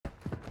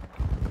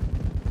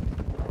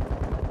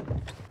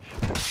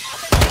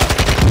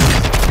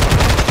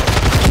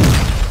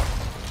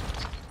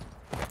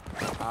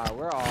Yeah,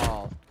 we're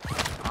all.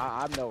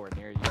 I'm nowhere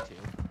near you two.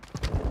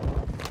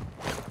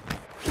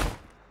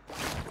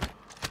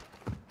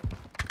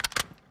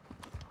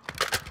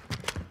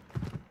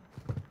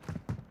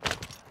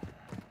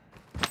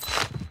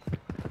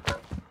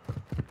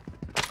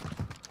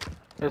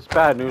 It's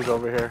bad news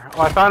over here.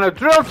 Oh, I found a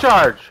drill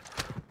charge!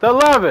 They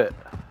love it!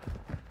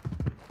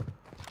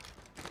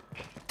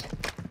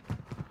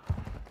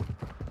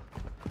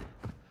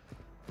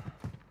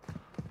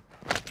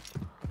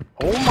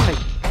 Oh my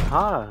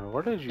god,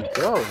 where did you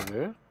go,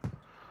 dude?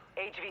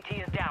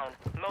 HVT is down.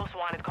 Most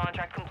wanted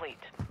contract complete.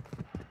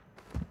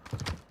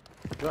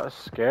 You got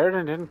scared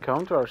and didn't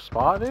come to our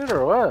spot, dude,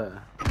 or what?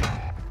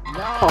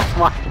 No! Oh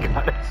my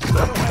god, it's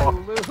so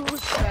fun.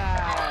 Lose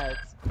that!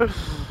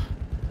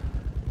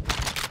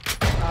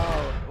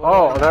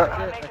 Oh, there.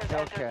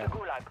 Okay.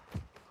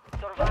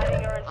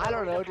 I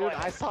don't know, dude.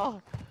 I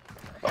saw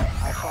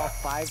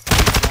 5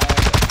 teams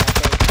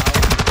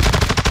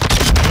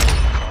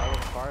I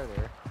was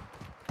farther.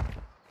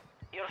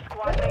 Your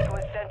squad mate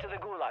was sent to the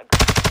gulag.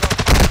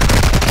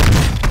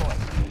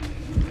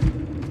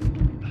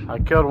 I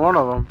killed one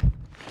of them.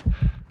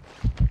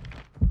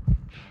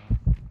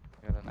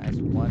 Got a nice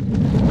 1-1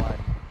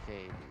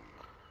 KD.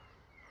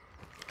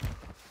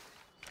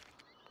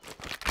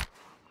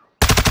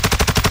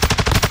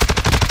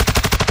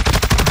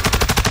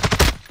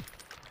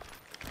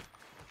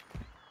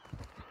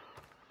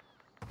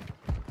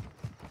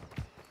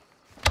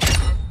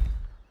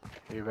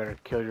 You better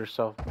kill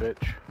yourself,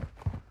 bitch.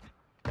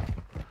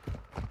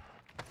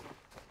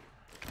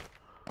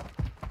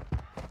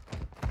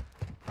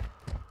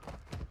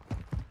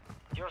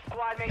 Your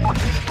squad mate is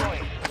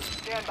deployed.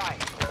 Stand by.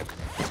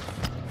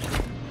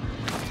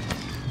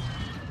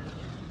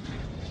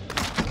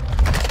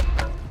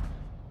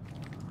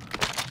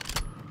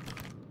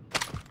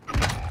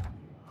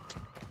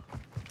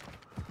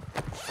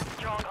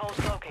 Strongholds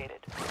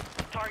located.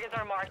 Targets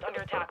are marked on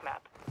your attack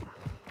map.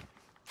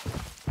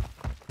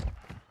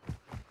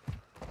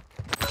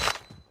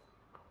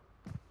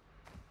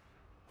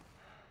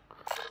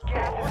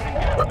 Gas is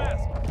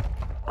inbound.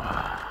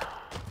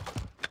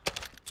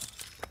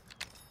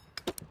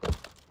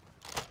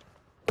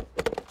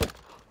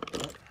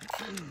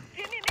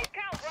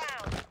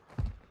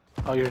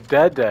 Oh, you're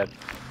dead.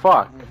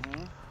 Fuck.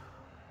 Mm-hmm.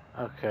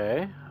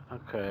 Okay.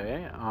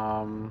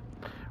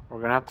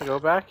 We're gonna have to go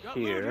back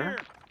here.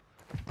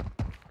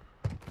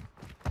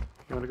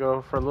 You wanna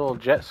go for a little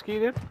jet ski,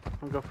 dude?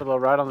 Wanna go for a little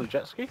ride on the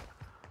jet ski?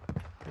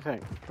 What do you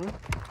think?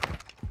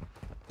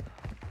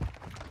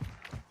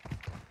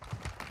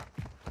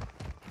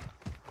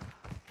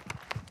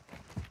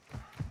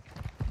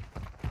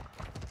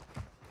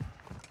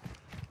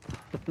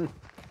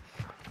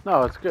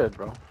 No, it's good,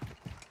 bro.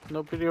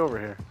 Nobody over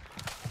here.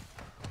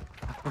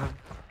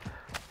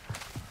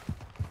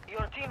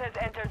 Your team has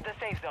entered the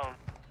safe zone.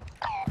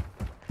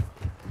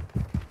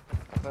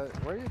 But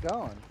where are you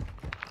going?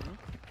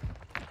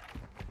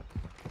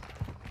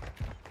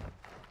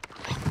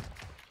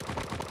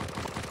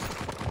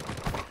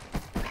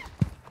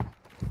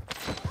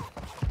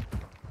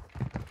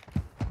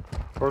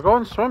 We're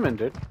going swimming,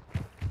 dude.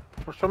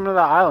 We're swimming to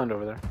that island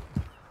over there.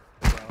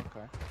 Yeah,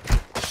 okay.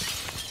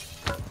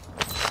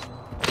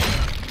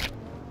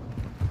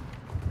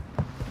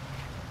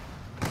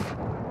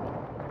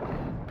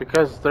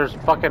 Because there's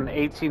fucking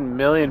 18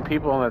 million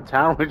people in the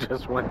town we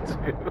just went to.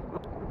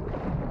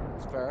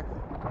 It's fair.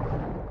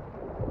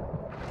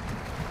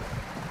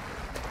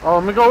 Oh,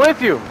 let me go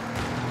with you.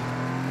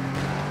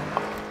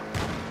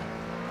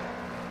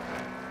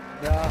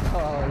 No,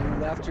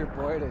 you left your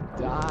boy to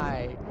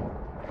die.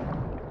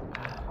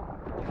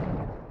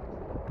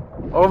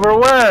 Over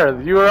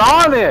where? You were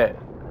on it.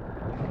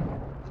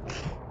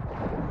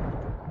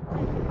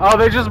 Oh,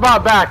 they just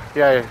bought back.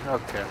 Yeah,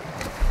 okay.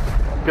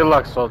 Good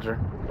luck, soldier.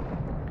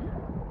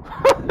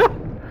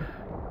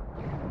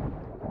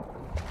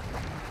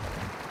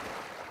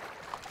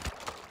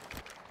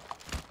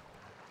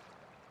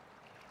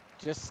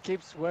 Just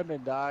keep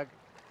swimming, dog.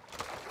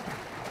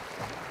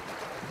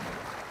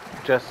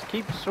 Just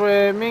keep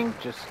swimming,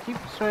 just keep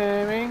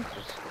swimming,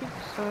 just keep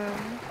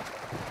swimming.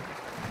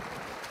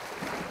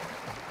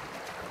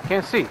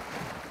 Can't see.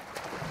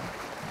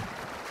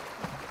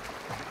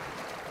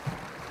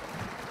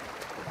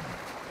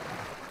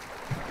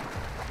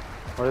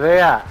 Where are they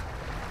at?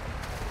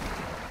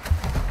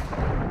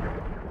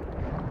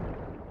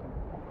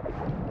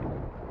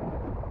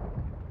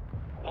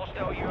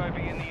 Hostile UAV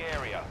in the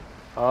area.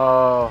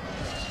 Oh.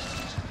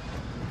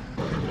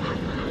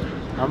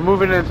 I'm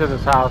moving into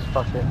this house,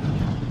 fuck it.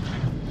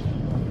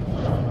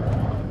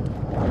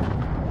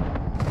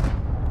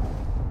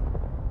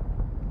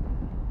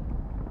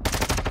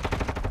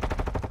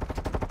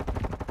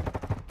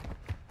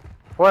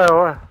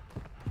 Where?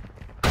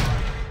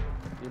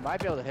 You might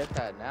be able to hit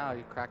that now.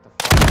 You cracked the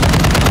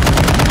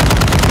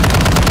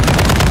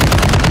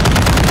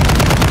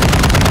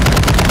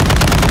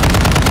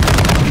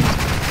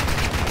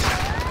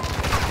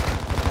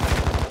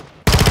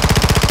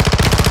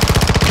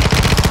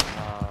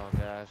Oh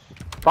gosh.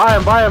 Buy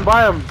him. I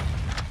don't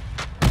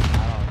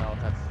know if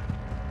that's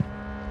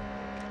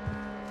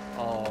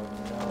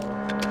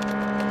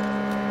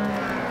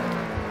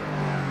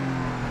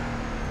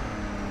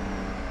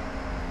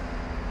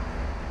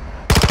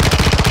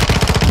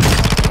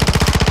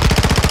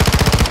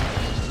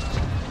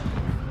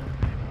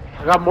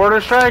I got mortar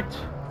striked.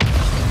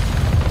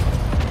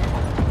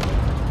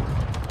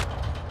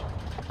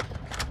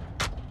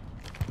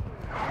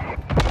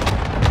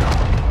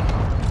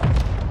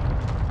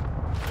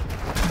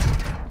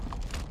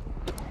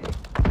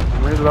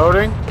 I'm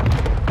reloading.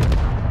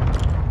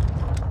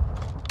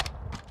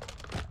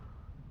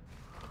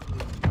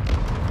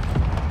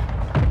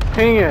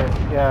 Ping it.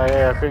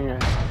 Yeah, ping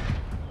it.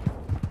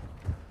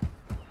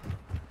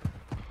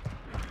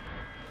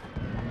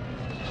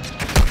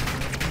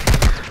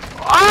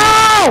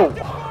 Oh!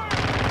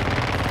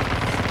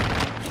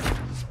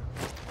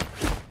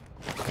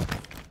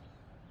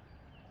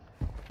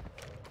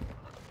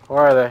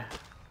 Where are they?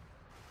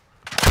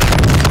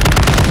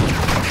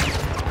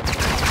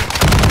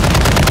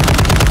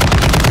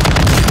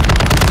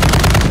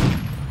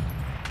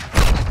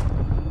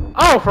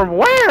 Oh, from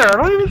where? I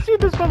don't even see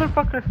this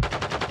motherfucker.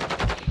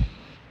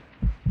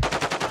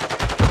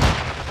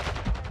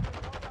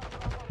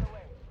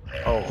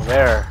 Oh,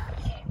 there.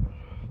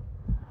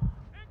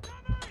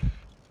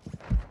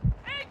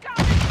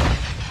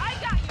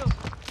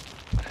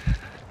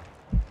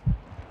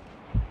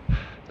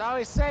 Now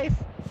he's safe.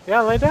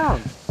 Yeah, lay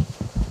down.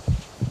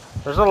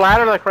 There's a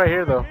ladder like right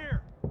here though.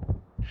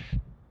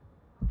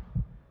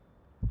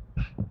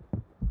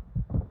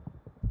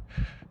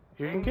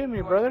 You can get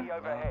me, brother.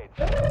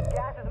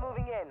 Gas is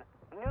moving in.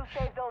 New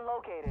safe zone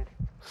located.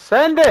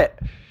 Send it.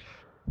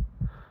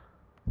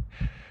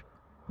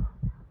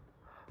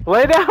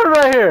 Lay down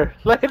right here.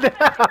 Lay down.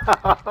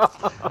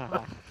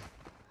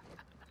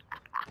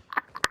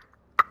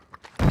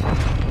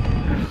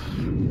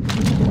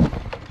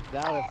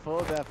 Now the full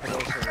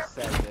definition of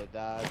send it,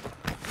 dog.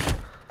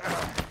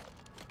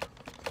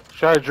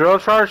 Should I drill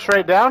charge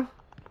straight down?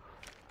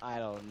 I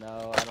don't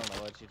know. I don't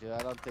know what you do.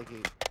 I don't think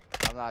he.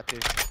 I'm not too.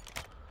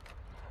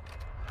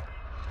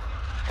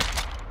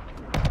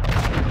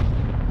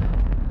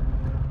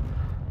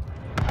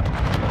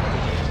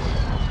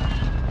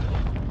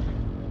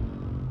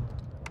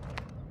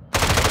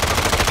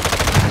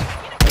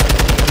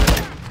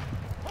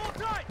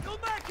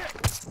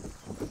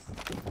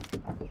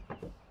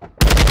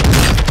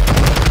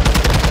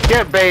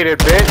 Get baited,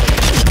 bitch.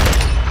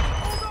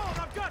 Hold on,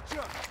 I've got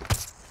you.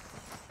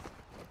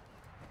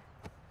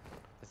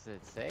 Is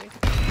it safe?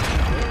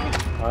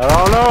 I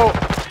don't know.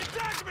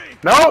 Attack me.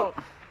 Nope.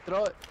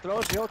 Throw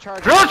a drill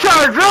charge. Drill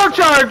charge, drill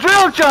charge,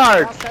 drill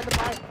charge. Now send it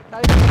by. Now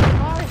you can send it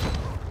by.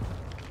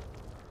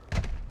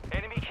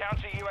 Enemy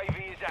counter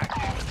UAV is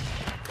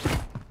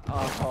active.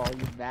 Oh,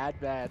 you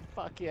madman.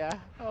 Fuck yeah.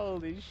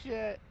 Holy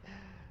shit.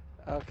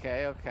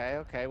 Okay.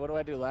 What do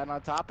I do? Land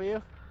on top of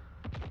you?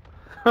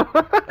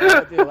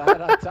 Dude,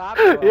 land on top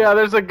of Yeah,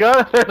 there's a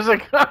gun. There's a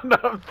gun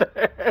up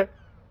there.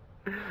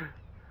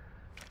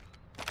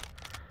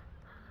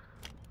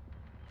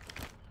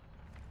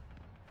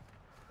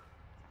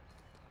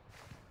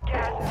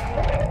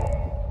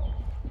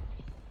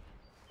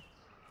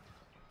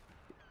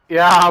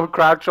 Yeah, I'm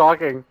crouch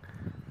walking.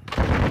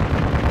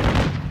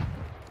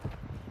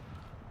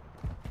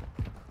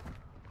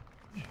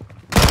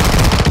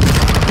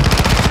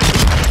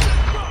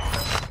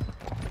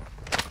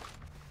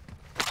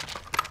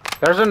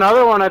 There's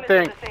another one, I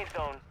think.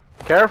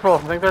 Careful, I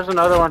think there's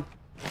another one.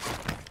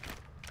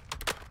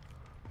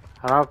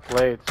 I don't have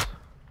plates.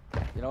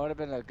 You know what would have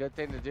been a good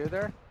thing to do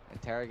there?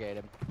 Interrogate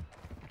him.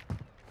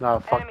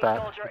 No, fuck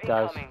that. He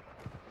dies.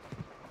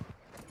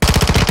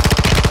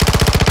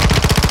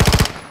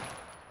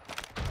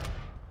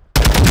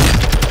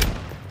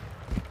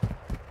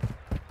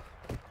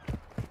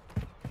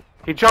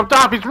 He jumped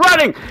off, he's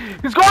running!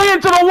 He's going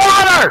into the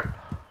water!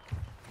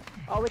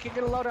 Oh, we can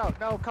get a loadout.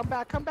 No, come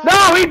back, come back.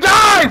 No, he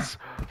dies!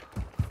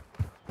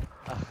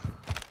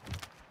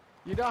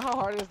 You know how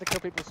hard it is to kill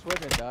people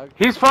swimming, Doug.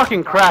 He's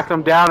fucking cracked,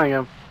 I'm downing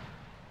him.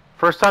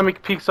 First time he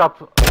peeks up.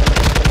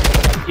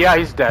 Yeah,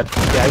 he's dead.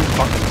 Yeah, he's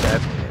fucking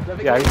dead.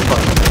 Yeah, he's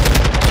fucking dead.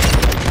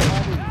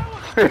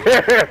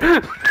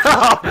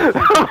 No, the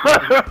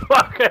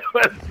motherfucker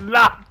was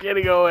not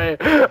getting away.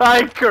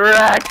 I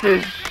cracked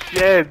his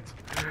shit.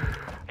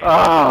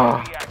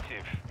 Oh.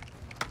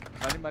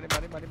 Money.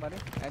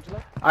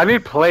 Angela? I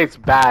need plates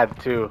bad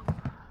too.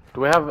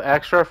 Do we have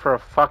extra for a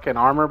fucking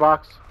armor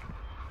box?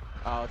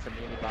 Oh, it's a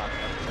mini box.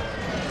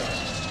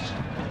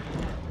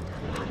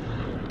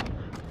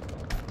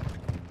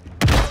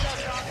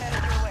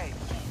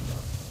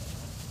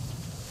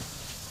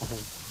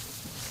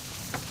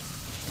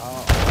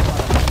 Oh,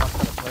 what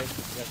kind of plates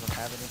if you guys don't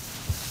have any?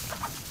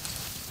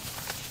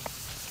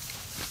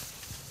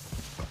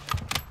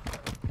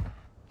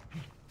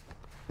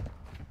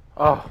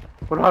 Oh,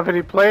 we don't have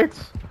any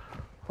plates?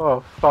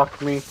 Oh,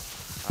 fuck me. I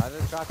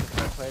just dropped the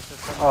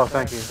plates. Oh,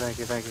 thank you.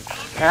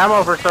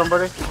 Ammo for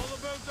somebody.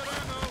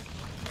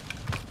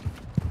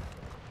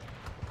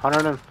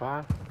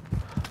 105.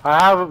 I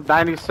have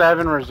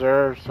 97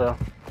 reserves, so.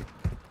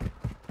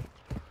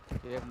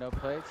 You have no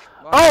plates?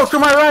 Oh, to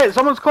my right!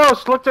 Someone's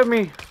close! Looked at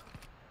me!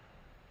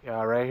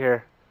 Yeah, right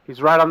here.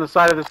 He's right on the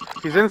side of this.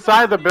 He's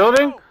inside the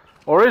building,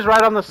 or he's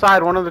right on the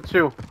side, one of the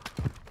two.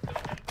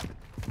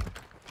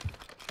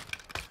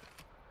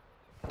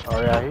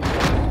 Oh, yeah, he's.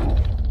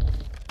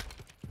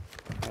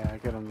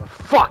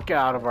 fuck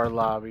out of our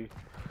lobby.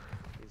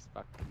 He's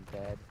fucking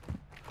dead.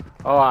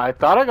 Oh, I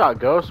thought I got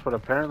Ghost, but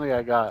apparently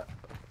I got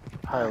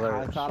high I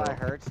alert. thought So. I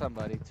heard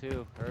somebody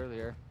too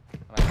earlier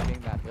when I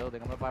pinged that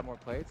building. I'm gonna buy more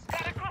plates.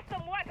 Got a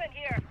custom weapon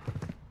here.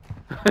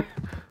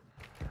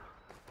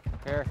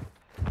 Here,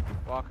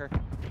 Walker.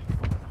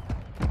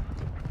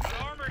 Got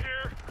armor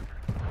here.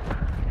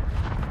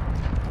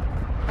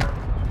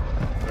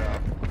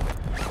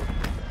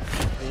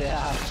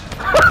 Yeah.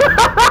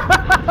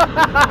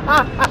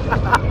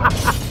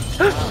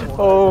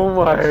 Oh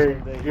my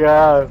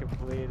god.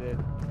 Completed.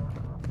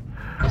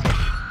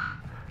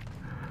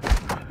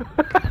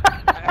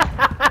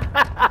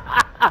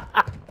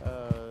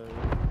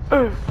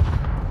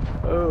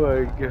 Oh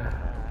my god.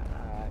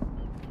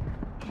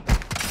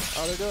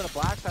 Oh, they're doing a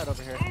black side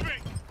over here. Moving.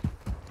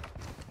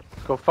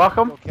 Let's go fuck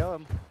Go them. kill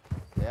him.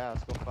 Yeah,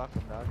 let's go fuck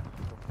him, dog.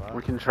 Let's go fuck.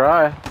 We can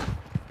try.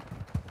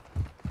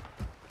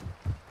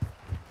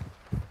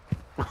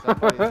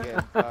 Somebody's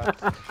getting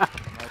fucked. Might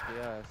be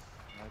us.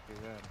 Might be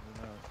them. Who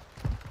knows?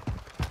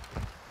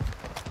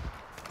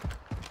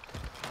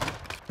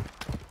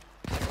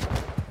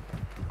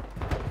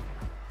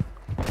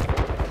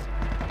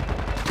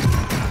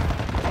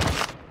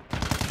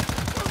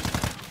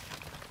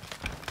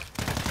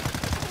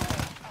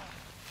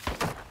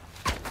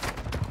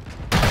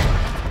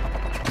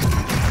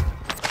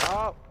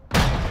 Oh!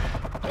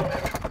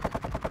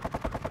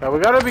 Yeah, we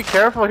gotta be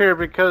careful here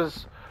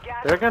because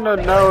they're gonna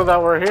know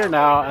that we're here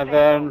now, and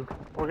then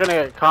we're gonna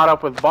get caught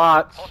up with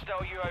bots. Hostile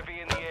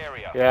UAV in the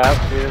area.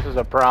 Yeah, see, this is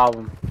a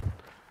problem.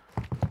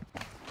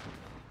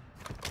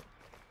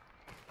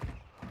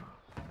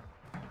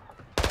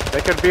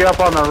 They could be up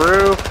on the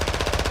roof.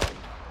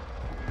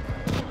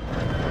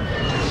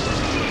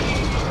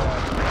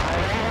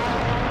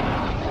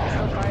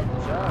 Still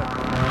fighting Jug.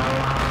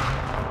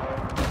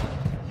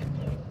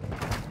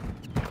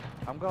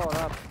 I'm going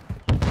up.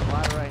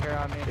 Ladder right here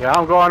on me. Yeah,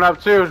 I'm going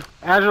up too.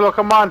 Angelo,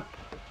 come on.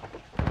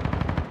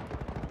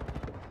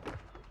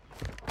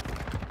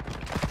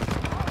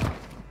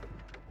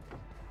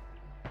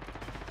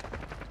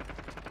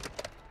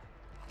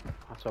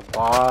 That's a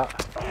bot.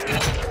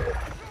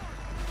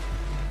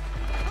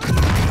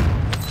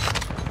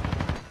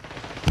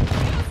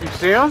 You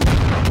see him?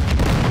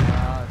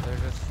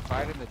 They're just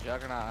fighting the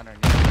Juggernaut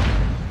underneath.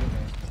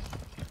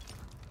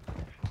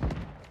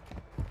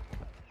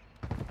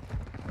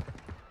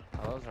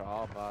 Oh, those are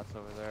all bots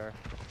over there.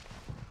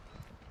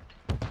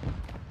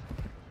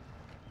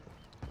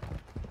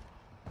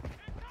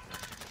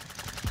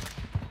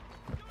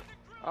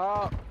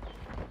 Oh!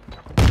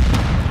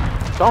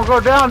 Don't go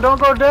down, don't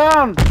go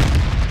down!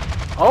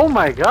 Oh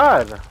my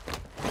god.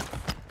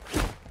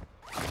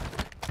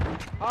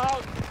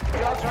 Oh!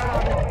 Jug's right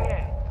on me!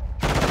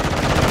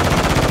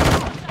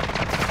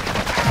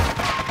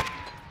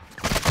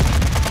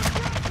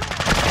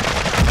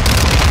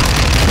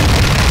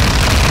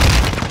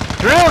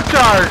 Drill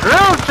charge!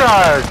 Drill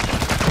charge!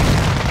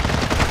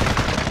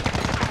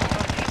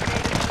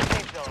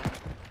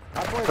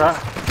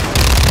 Tra-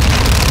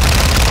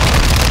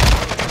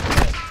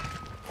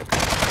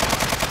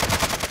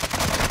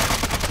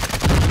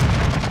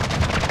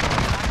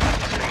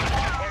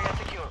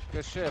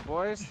 Good shit,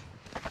 boys.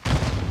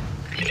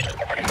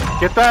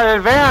 Get that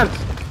advance!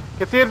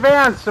 Get the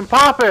advance and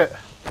pop it!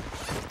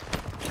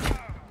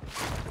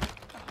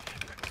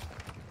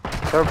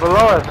 They're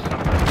below us.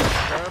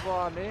 Terrible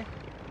on me.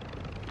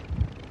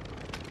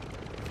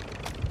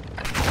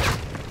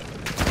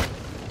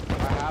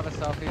 I have a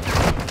selfie.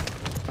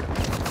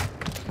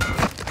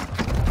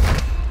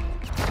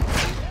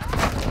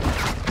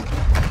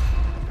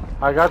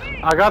 I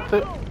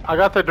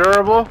got the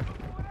durable.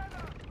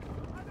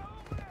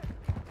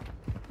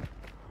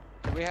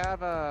 Do we have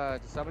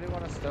does somebody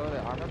want to stow the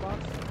armor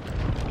box?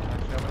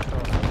 Actually, I'm gonna stow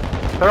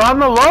it. They're on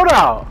the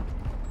loadout.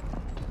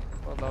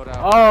 What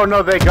loadout? Oh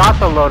no, they got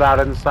the loadout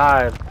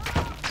inside.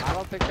 I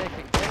don't think they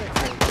can get it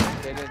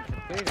because they didn't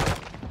complete it.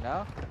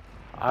 No?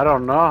 I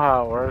don't know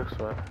how it works,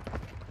 but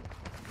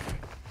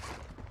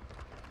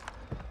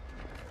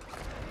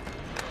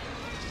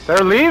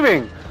they're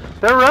leaving.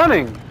 They're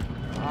running.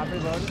 I'm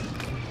reloading.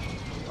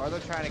 Or they're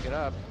trying to get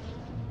up.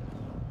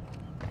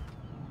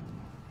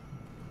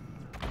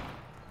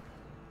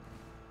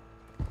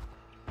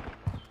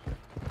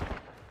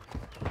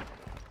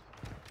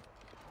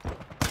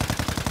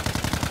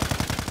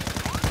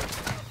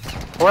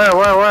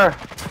 Where?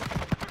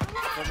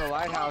 From the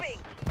lighthouse.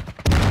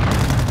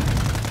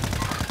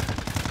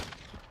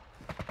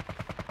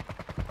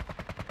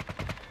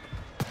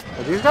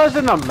 Are these guys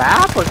in the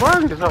map? Like, where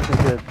are these fucking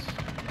kids?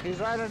 He's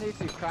right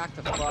underneath you. Crack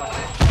the fuck.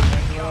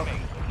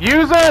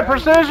 Use it!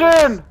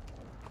 Precision!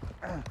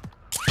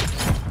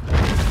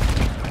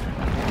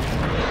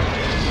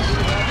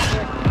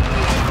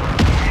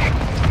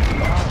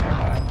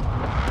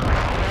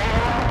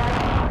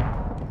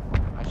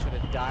 I should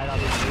have died on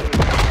the roof.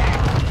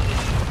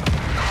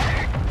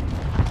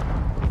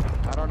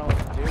 I don't know what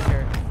to do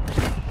here.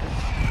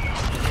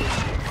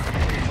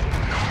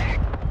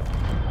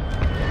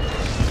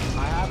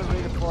 I have a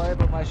redeploy,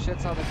 but my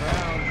shit's on the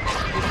ground.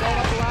 He's going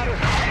up the ladder.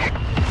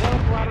 Yo,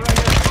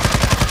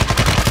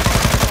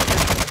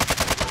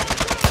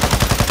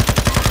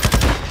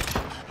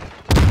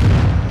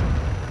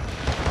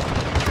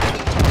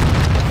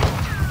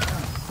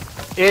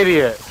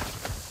 Idiot.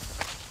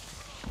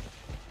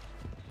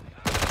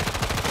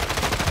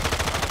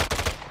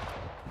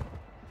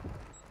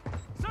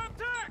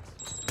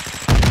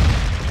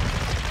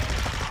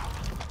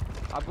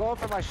 I'm going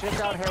for my shit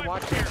down here.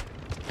 Watch it.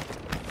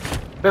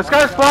 This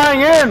guy's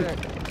flying in.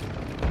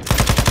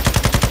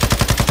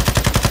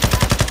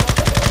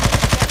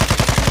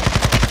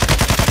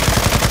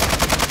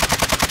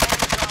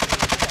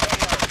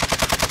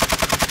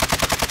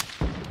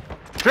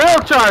 Drill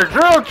charge!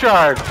 Drill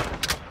charge!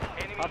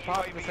 I'm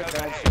popping this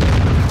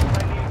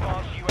advantage.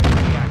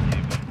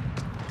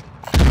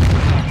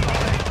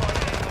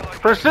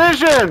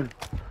 Precision!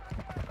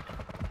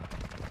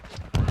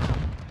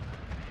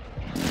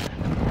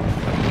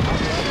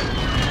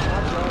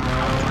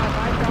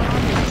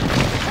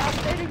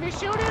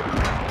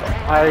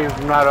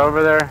 I'm not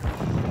over there.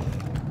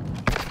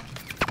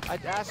 I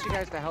asked you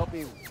guys to help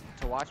me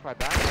to watch my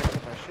back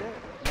and my shit.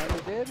 None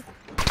of you did.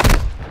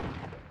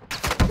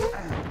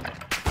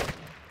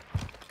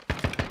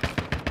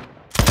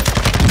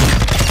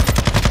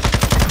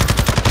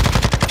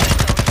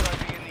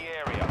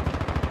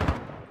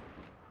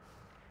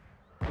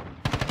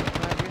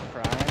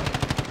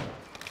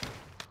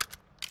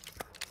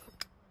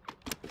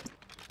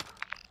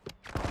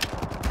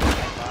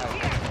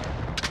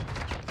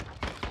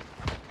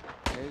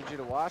 You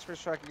to watch me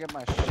so I can get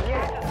my shit.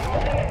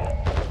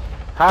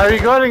 How are you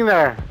going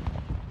there?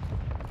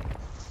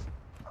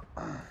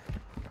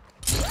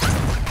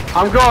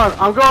 I'm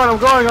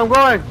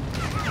going.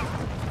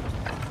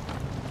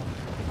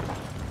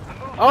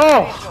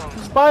 Oh,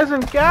 this buys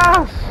in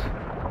gas.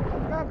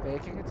 I'm not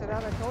making it to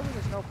that. I told you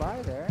there's no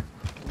buy there.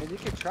 I mean, you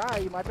could try.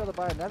 You might be able to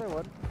buy another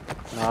one.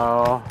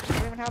 No. You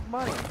don't even have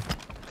money.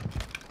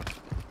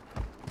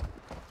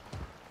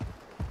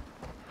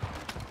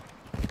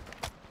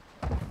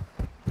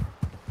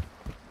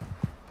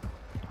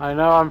 I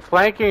know, I'm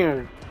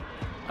flanking.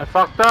 I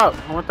fucked up.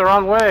 I went the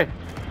wrong way.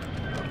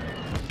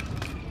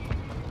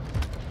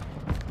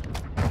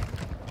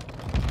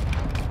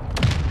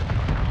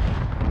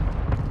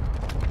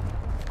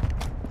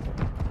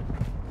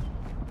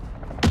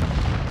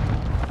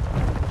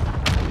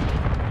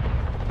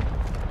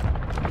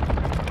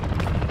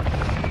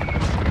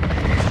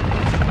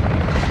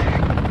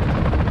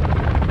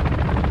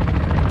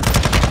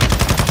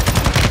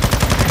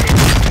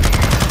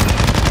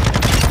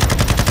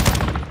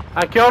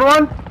 I killed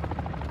one.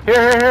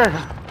 Here.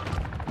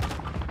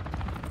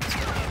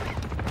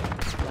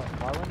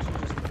 Why wouldn't you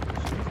just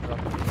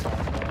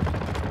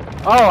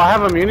drop the Oh, I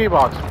have a muni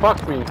box.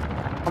 Fuck me.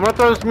 I'm gonna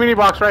throw this muni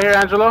box right here,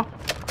 Angelo.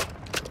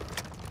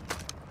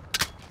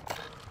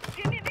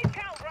 Give me the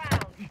count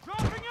round.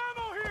 Dropping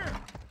ammo here.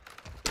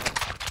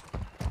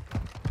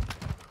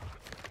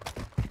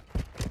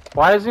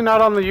 Why is he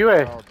not on the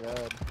UA? Oh,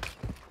 dead.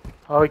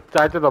 Oh, he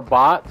died to the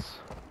bots?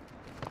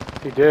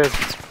 He did.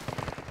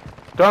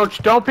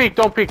 Don't peek.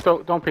 Don't peek.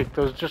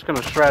 Those are just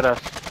gonna shred us.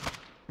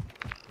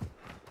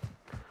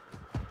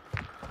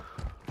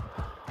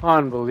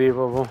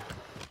 Unbelievable.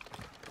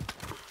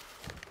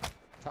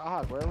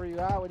 Todd, where were you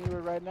at when you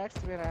were right next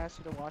to me and I asked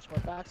you to watch my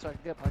back so I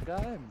could get my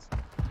guns?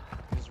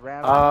 You just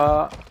ran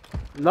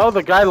No,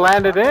 the guy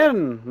landed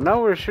in. No,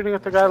 we were shooting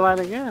at the guy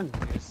landing in.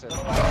 You just said,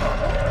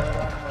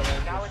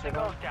 Now it's a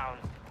ghost down.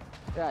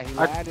 yeah, he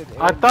landed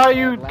in. I thought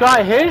you and got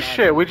landed his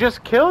shit. We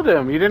just killed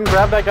him. You didn't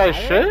grab that guy's I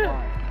shit? didn't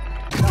want-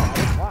 No, I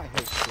didn't want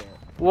his shit.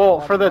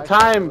 Well, for the My shit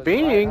time was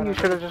being, right you under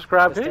should have just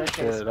grabbed the his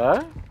staircase. shit,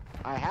 huh?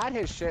 I had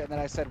his shit and then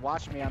I said,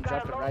 watch me, I'm Got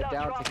a jumping right loadout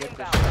down drop to get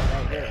this inbound. shit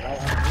right here, right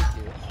underneath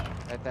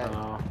you. At that,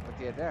 Oh. with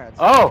the advance.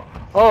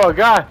 Oh,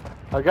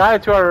 a guy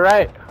to our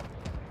right.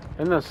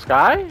 In the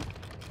sky?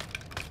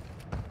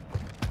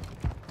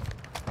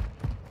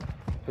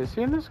 Is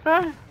he in the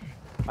sky?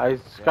 I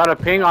got a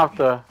ping off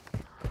the...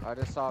 I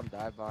just saw him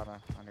dive on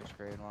your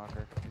screen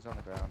walker. He's on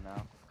the ground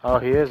now. Oh,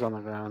 he is on the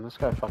ground. This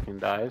guy fucking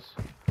dies.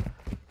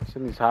 He's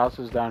in these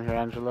houses down here,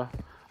 Angela.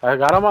 I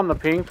got him on the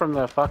ping from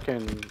the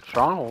fucking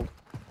stronghold.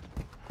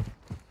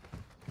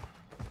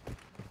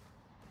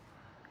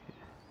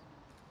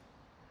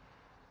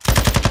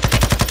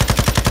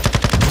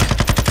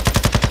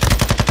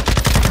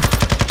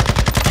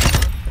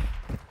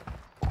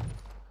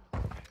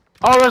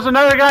 Oh, there's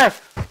another guy!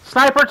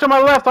 Sniper to my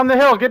left on the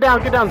hill. Get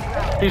down.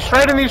 He's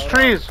straight in these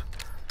trees.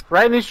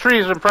 Right in these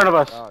trees in front of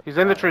us. He's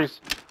in the trees.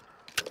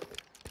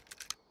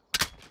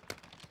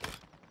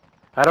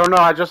 I don't know.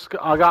 I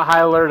got high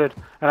alerted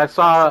and I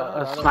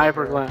saw a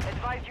sniper glance.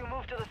 Advise you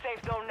move to the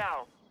safe zone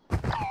now.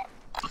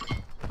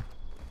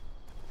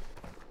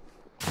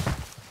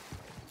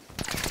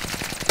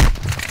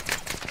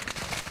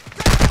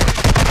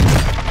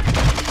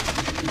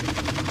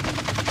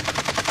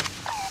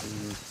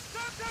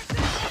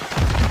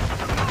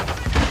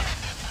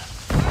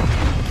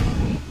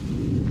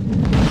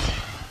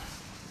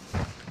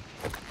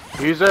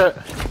 Use it.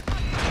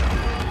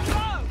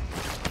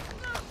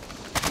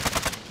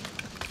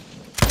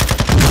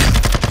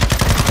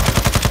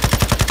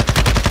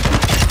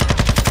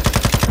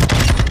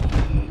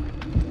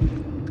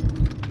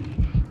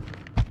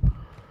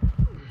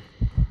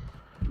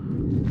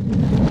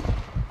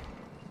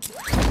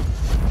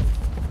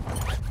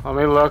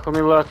 look. Let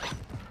me look.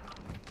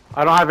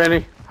 I don't have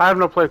any. I have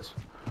no plates.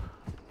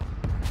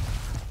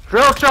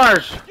 Drill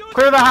charge!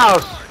 Clear the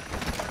house!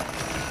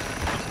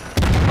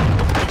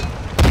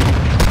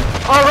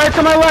 Oh, right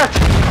to my left!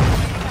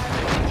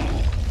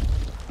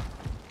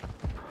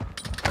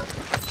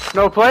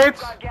 No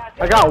plates?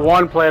 I got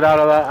one plate out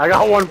of that. I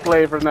got one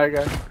plate from that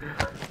guy.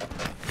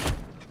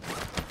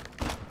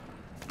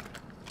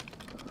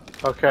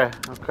 Okay,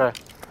 okay.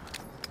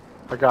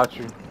 I got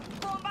you.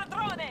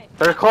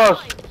 They're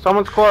close.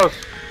 Someone's close.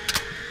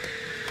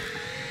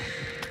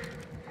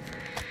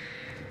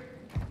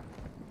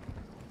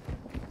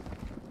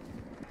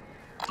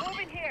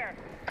 Moving here.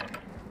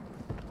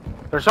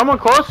 There's someone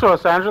close to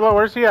us, Angela.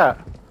 Where's he at?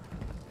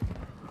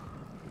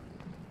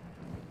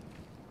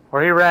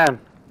 Where he ran.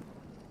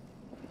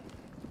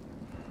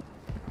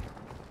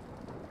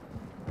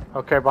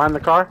 Okay, behind the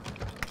car.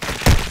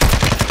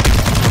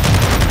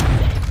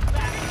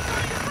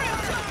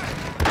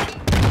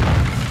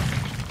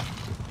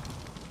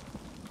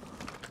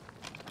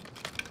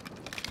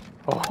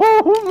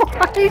 Oh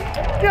my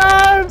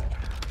god!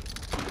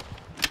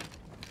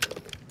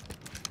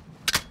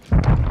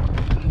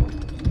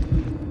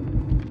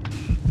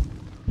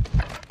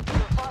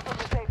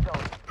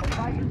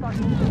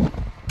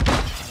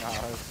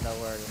 There's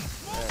nowhere to.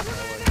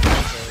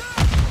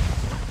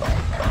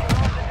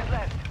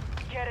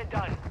 Get it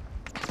done.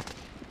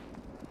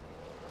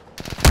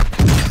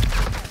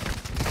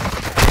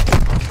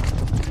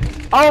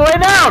 Oh, lay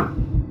down!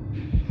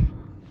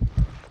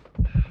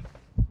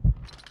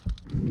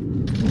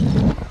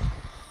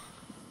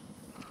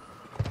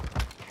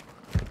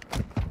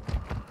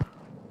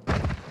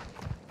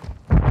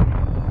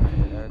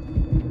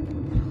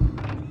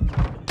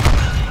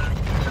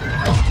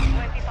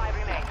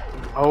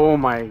 Oh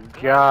my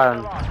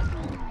god.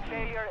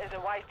 Failure is a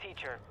wise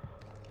teacher.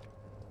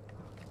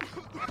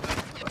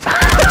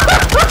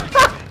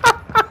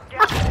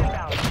 Gas is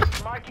inbound.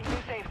 Marking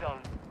new safe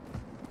zone.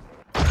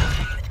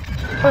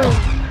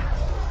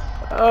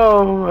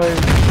 Oh my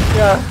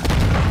god.